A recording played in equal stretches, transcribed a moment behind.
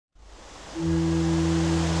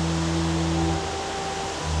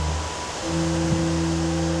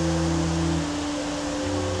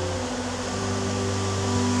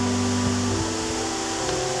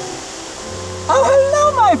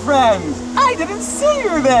didn't see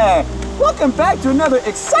you there! Welcome back to another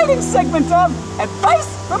exciting segment of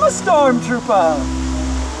Advice from a Stormtrooper!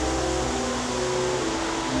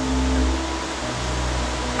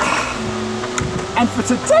 And for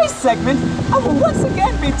today's segment, I will once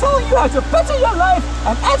again be telling you how to better your life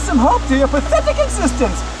and add some hope to your pathetic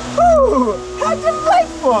existence. Ooh, how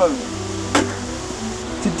delightful!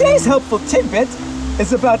 Today's helpful tidbit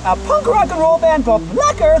is about a punk rock and roll band called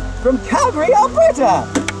Black Earth from Calgary, Alberta.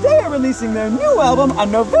 They are releasing their new album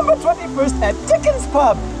on November 21st at Dickens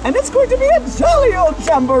Pub, and it's going to be a jolly old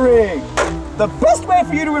jamboree. The best way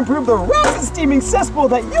for you to improve the rancid steaming cesspool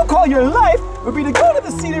that you call your life would be to go to the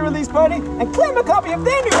CD release party and claim a copy of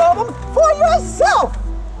their new album for yourself.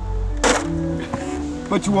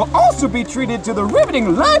 But you will also be treated to the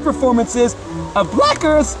riveting live performances of Black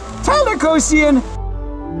Earth's Tyler Kosian,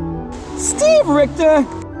 Steve Richter,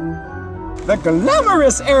 the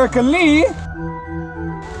glamorous Erica Lee,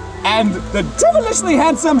 and the devilishly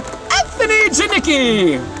handsome Anthony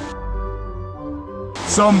Janicki.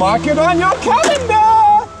 So mark it on your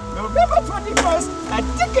calendar! November 21st at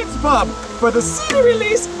Dickens Pub for the CD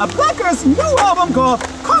release of Black Earth's new album called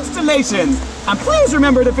Constellations. And please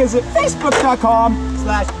remember to visit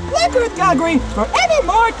facebook.com/Black Earth Calgary for any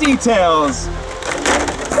more details.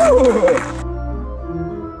 Whew.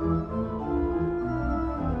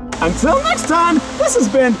 Until next time, this has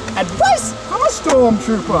been Advice from a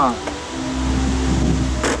Stormtrooper.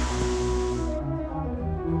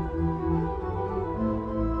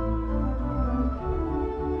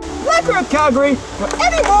 Black Earth Calgary for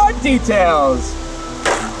any more details.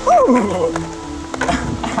 Ooh.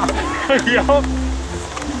 Yo.